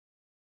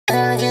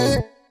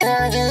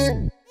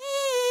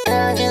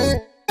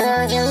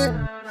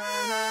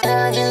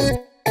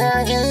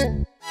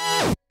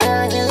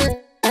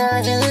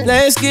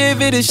Let's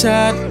give it a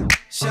shot.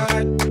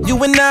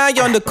 You and I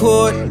on the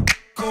court.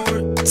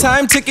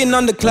 Time ticking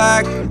on the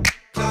clock.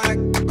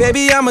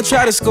 Baby, I'ma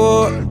try to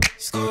score.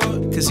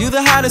 Cause you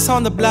the hottest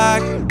on the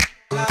block.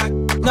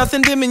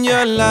 Nothing dim in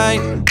your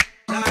light.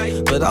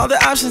 But all the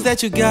options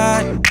that you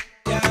got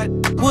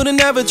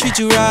wouldn't ever treat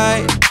you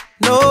right.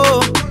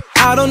 No,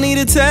 I don't need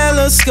a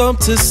telescope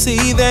to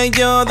see that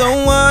you're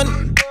the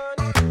one.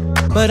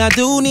 But I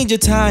do need your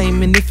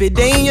time, and if it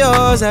ain't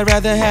yours, I'd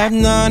rather have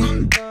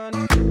none.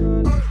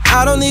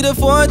 I don't need a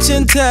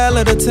fortune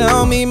teller to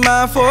tell me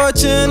my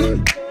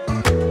fortune.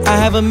 I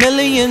have a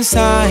million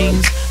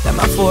signs that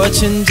my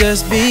fortune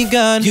just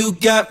begun. You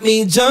got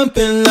me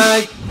jumping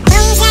like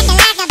boom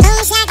shakalaka, boom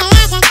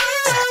shakalaka,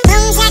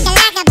 boom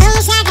shakalaka, boom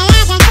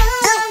shakalaka,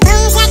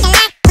 boom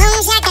shakalaka, boom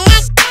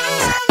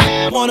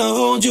shakalaka. Wanna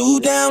hold you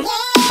down.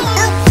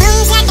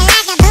 Boom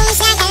shakalaka, boom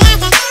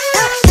shakalaka,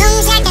 boom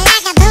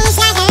shakalaka, boom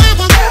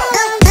shakalaka,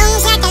 boom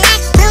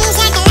shakalaka, boom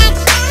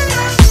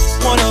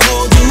shakalaka. Wanna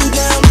hold you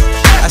down.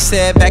 I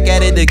said back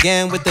at it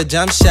again with the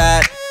jump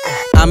shot.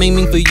 I'm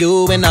aiming for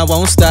you and I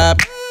won't stop.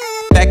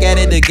 Back at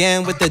it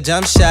again with the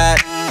jump shot.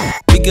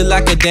 We could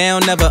lock it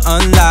down, never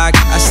unlock.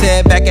 I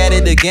said back at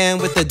it again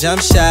with the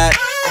jump shot.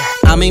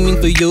 I'm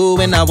aiming for you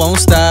and I won't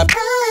stop.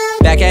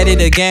 Back at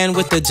it again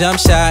with the jump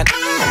shot.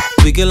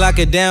 We could lock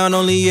it down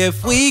only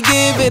if we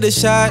give it a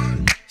shot.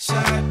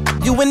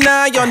 You and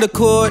I on the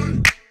court.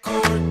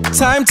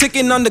 Time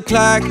ticking on the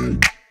clock.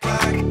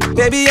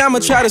 Baby, I'ma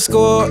try to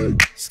score.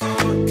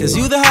 Cause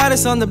you the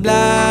hottest on the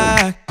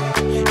block.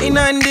 Ain't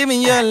nothing dim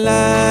in your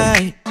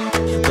light.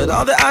 But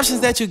all the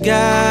options that you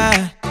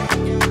got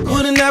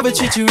wouldn't ever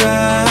treat you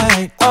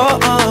right. Oh,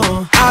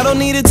 oh. I don't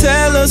need a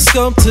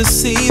telescope to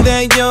see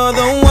that you're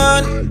the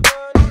one.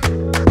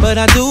 But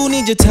I do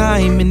need your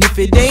time, and if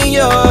it ain't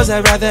yours,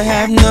 I'd rather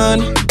have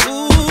none.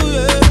 Ooh,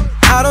 yeah.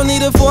 I don't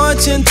need a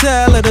fortune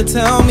teller to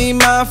tell me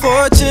my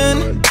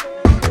fortune.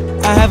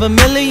 I have a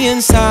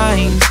million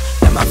signs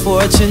that my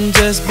fortune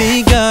just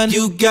begun.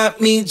 You got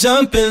me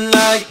jumping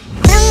like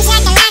boom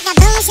shakalaka,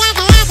 boom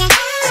shakalaka,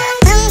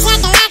 boom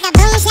shakalaka,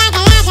 boom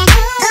shakalaka,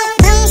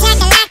 boom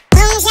shakalaka,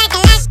 boom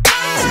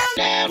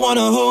shakalaka.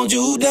 wanna hold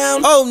you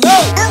down. Oh no!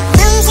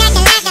 Boom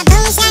shakalaka,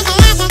 boom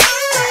shakalaka,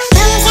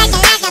 boom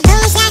shakalaka,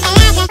 boom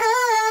shakalaka,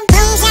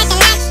 boom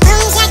shakalaka,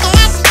 boom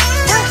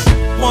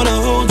shakalaka. Wanna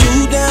hold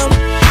you down.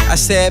 I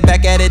said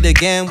back at it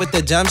again with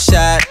the jump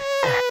shot.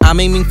 I'm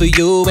aiming for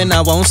you and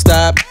I won't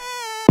stop.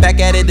 Back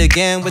at it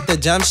again with the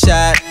jump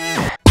shot.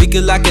 We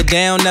could lock it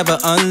down, never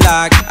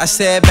unlock. I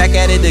said back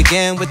at it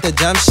again with the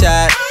jump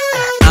shot.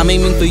 I'm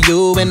aiming for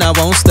you and I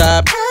won't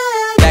stop.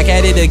 Back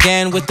at it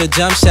again with the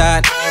jump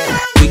shot.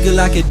 We could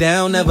lock it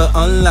down, never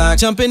unlock.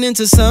 Jumping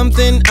into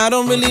something, I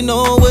don't really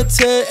know what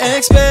to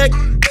expect.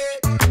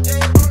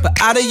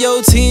 But out of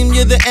your team,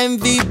 you're the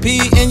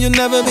MVP and you'll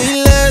never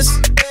be less.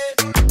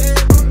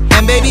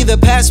 And baby, the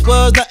past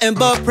was nothing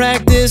but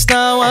practice,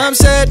 now I'm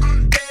set.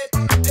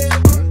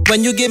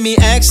 When you give me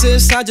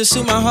access, I just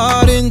shoot my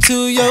heart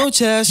into your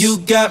chest. You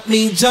got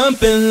me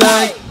jumping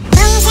like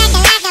boom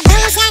shakalaka,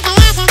 boom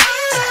shakalaka,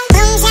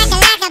 boom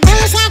shakalaka,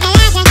 boom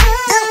shakalaka,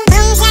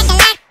 boom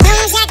shakalaka,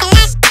 boom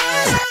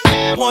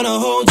shakalaka. wanna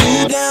hold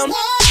you down.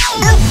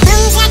 Boom